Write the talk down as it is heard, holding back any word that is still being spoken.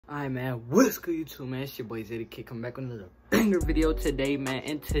Alright, man, what's good, YouTube, man? It's your boy Zeddy Kid coming back with another banger video today, man.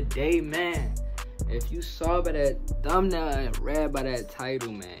 And today, man, if you saw by that thumbnail and read by that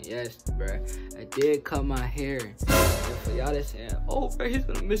title, man, yes, bruh, I did cut my hair. And for y'all that saying, oh, bro, he's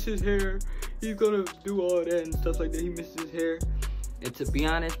gonna miss his hair, he's gonna do all that and stuff like that, he misses his hair. And to be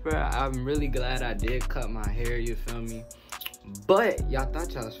honest, bro, I'm really glad I did cut my hair, you feel me? But y'all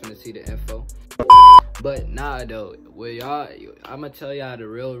thought y'all was finna see the info. But nah, though, well, y'all, I'm gonna tell y'all the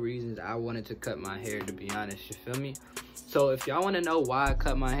real reasons I wanted to cut my hair, to be honest, you feel me? So if y'all wanna know why I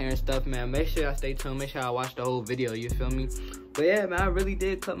cut my hair and stuff, man, make sure y'all stay tuned, make sure y'all watch the whole video, you feel me? But yeah, man, I really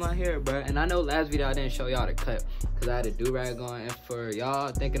did cut my hair, bro. And I know last video I didn't show y'all the cut, because I had a do-rag on, and for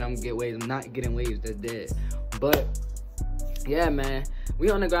y'all thinking I'm gonna get waves, I'm not getting waves, that's dead. But yeah, man, we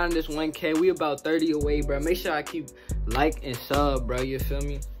on the ground in this 1K, we about 30 away, bro. Make sure I keep like and sub, bro, you feel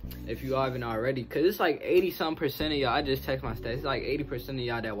me? If you haven't already, because it's like 80-some% of y'all, I just text my stats, it's like 80% of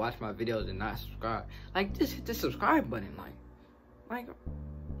y'all that watch my videos and not subscribe. Like, just hit the subscribe button, like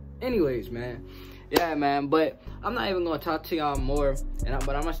anyways, man. Yeah, man, but I'm not even gonna talk to y'all more,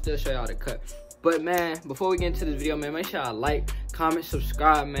 but I'm gonna still show y'all the cut. But man, before we get into this video, man, make sure y'all like, comment,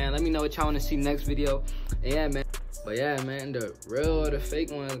 subscribe, man. Let me know what y'all want to see next video. And yeah, man. But yeah, man, the real or the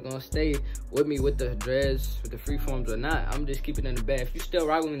fake one is gonna stay with me with the dreads, with the freeforms or not. I'm just keeping it in the bag. If you still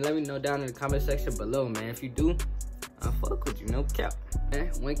rock with me, let me know down in the comment section below, man. If you do, I'll fuck with you, no cap.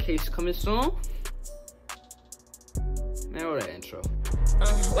 Man, 1K's coming soon. Man, roll that intro.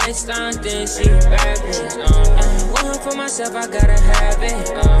 Waste on this shit, bad bitch. One for myself, I gotta have it.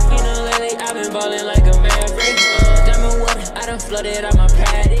 You know, lately I've been ballin' like a maverick. Diamond water, I done flooded out my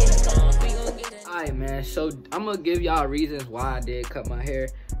paddy. Alright, man, so I'm gonna give y'all reasons why I did cut my hair.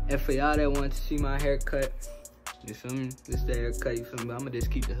 And for y'all that want to see my haircut, you feel me? This the haircut, you feel me? I'm gonna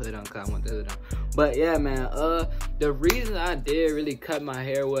just keep the hood on because I want the hood on. But yeah, man, the reason I did really cut my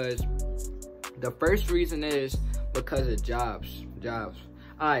hair was, the first reason is because of jobs.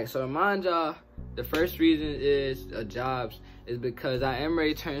 Alright, so remind y'all, the first reason is jobs is because I am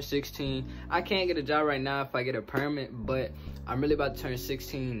ready to turn 16. I can't get a job right now if I get a permit, but I'm really about to turn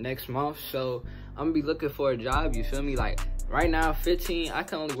 16 next month, so I'm gonna be looking for a job, you feel me? Like right now, 15, I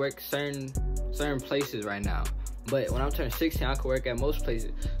can only work certain places right now. But when I'm turning 16, I can work at most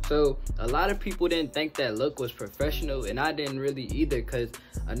places. So a lot of people didn't think that look was professional, and I didn't really either, because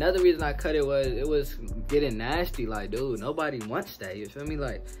another reason I cut it was getting nasty. Like, dude, nobody wants that, you feel me?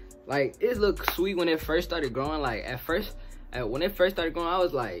 Like it looked sweet when it first started growing. Like when it first started growing, I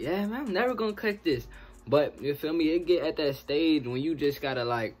was like, yeah, man, I'm never gonna cut this. But you feel me, it get at that stage when you just gotta,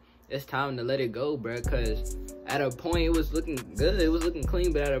 like, it's time to let it go, bro. Because at a point it was looking good, it was looking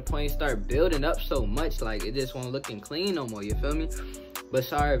clean, but at a point it started building up so much, like it just wasn't looking clean no more, you feel me? But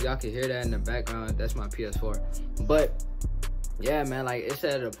sorry if y'all can hear that in the background, that's my PS4. But yeah, man, like it's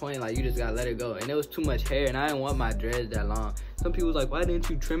at a point like you just gotta let it go. And it was too much hair, and I didn't want my dreads that long. Some people was like, why didn't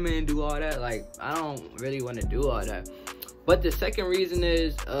you trim it and do all that? Like, I don't really want to do all that. But the second reason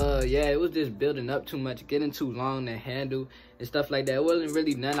is, yeah, it was just building up too much, getting too long to handle and stuff like that. It wasn't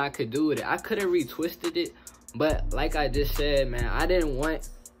really nothing I could do with it. I could have retwisted it, but like I just said, man, I didn't want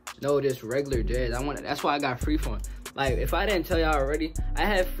this regular dreads. That's why I got Freeform. Like, if I didn't tell y'all already, I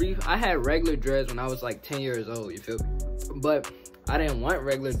had regular dreads when I was like 10 years old, you feel me? But I didn't want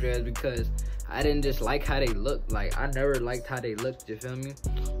regular dreads because I didn't just like how they looked. Like, I never liked how they looked, you feel me?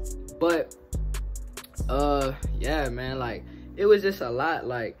 But yeah, man, like it was just a lot.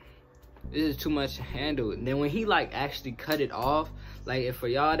 Like, this is too much to handle. And then when he like actually cut it off, like, if for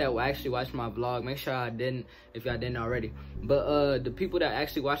y'all that will actually watch my vlog, make sure if y'all didn't already, but the people that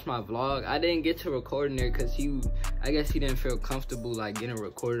actually watch my vlog, I didn't get to record in there because I guess he didn't feel comfortable like getting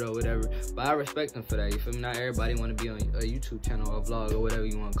recorded or whatever. But I respect him for that, you feel me? Not everybody want to be on a YouTube channel or a vlog or whatever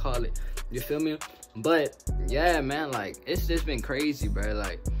you want to call it, you feel me? But yeah, man, like it's just been crazy, bro.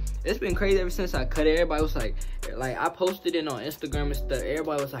 Like, it's been crazy ever since I cut it. Everybody was like I posted it on Instagram and stuff.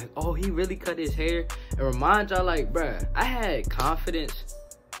 Everybody was like, oh, he really cut his hair. And remind y'all, like, bruh, I had confidence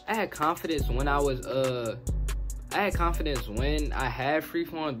when I had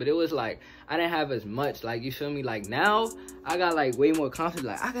Freeform, but it was like I didn't have as much, like, you feel me? Like, now I got like way more confidence.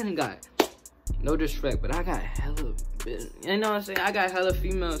 Like, I got, no disrespect, but I got hella, you know what I'm saying? I got hella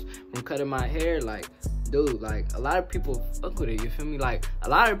females from cutting my hair. Like, dude, like, a lot of people fuck with it, you feel me? Like, a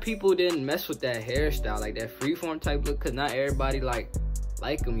lot of people didn't mess with that hairstyle, like that Freeform type look, because not everybody like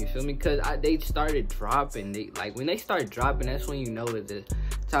them, you feel me? Because they started dropping. When they start dropping, that's when you know it's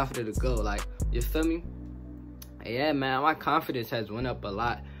time for it to go, like, you feel me? Yeah, man, my confidence has went up a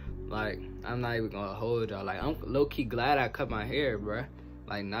lot. Like, I'm not even gonna hold y'all. Like, I'm low-key glad I cut my hair, bruh.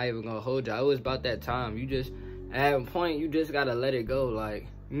 Like, not even gonna hold y'all. It was about that time. You just, at a point, you just gotta let it go. Like,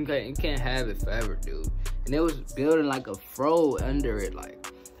 You can't have it forever, dude. And it was building like a fro under it. Like,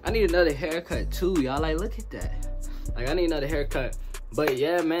 I need another haircut too, y'all. Like, look at that. Like, I need another haircut. But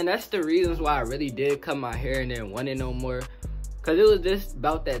yeah, man, that's the reasons why I really did cut my hair and didn't want it no more. Cause it was just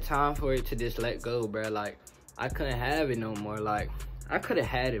about that time for it to just let go, bro. Like, I couldn't have it no more. Like, I could have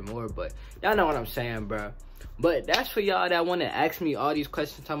had it more, but y'all know what I'm saying, bro. But that's for y'all that want to ask me all these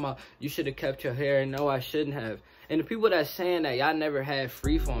questions talking about you should have kept your hair. No, I shouldn't have. And the people that's saying that y'all never had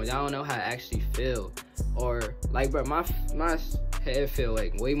freeform, y'all don't know how it actually feel. Or like, bro, my head feel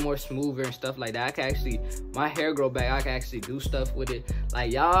like way more smoother and stuff like that. I can actually, my hair grow back. I can actually do stuff with it.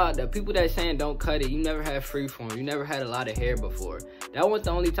 Like, y'all, the people that saying don't cut it, you never had freeform. You never had a lot of hair before. That was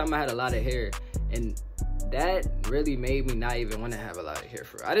the only time I had a lot of hair. And that really made me not even want to have a lot of hair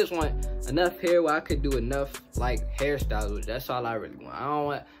for real. I just want enough hair where I could do enough like hairstyles with. That's all I really want. I don't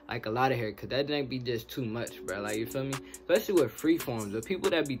want like a lot of hair, because that didn't be just too much, bro. Like, you feel me? Especially with freeforms. The people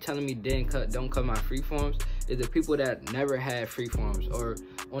that be telling me don't cut my freeforms is the people that never had freeforms or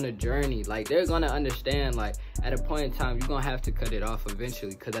on a journey. Like, they're gonna understand, like, at a point in time you're gonna have to cut it off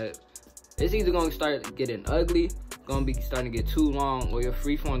eventually, because it's either gonna start getting ugly, gonna be starting to get too long, or your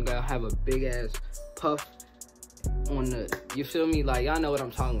freeform gonna have a big ass puff on the, you feel me? Like, y'all know what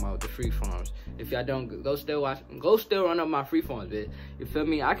I'm talking about with the freeforms. If y'all don't, go still run up my freeforms, bitch. You feel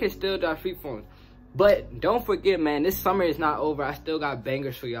me? I can still do freeforms. But don't forget, man, this summer is not over. I still got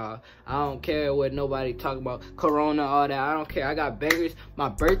bangers for y'all. I don't care what nobody talk about, Corona, all that. I don't care. I got bangers. My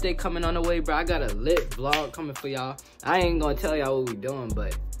birthday coming on the way, bro. I got a lit vlog coming for y'all. I ain't gonna tell y'all what we doing,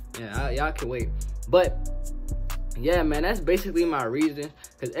 but yeah, y'all can wait. But yeah, man, that's basically my reason.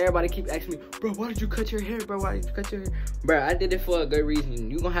 Because everybody keep asking me, bro, why did you cut your hair, bro? Why did you cut your hair? Bro, I did it for a good reason.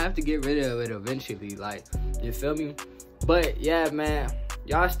 You're going to have to get rid of it eventually. Like, you feel me? But yeah, man,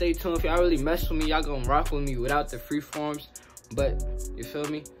 y'all stay tuned. If y'all really mess with me, y'all going to rock with me without the freeforms. But, you feel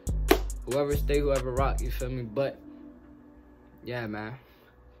me? Whoever stay, whoever rock, you feel me? But, yeah, man.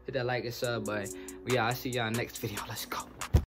 Hit that like and sub button. But yeah, I'll see y'all next video. Let's go.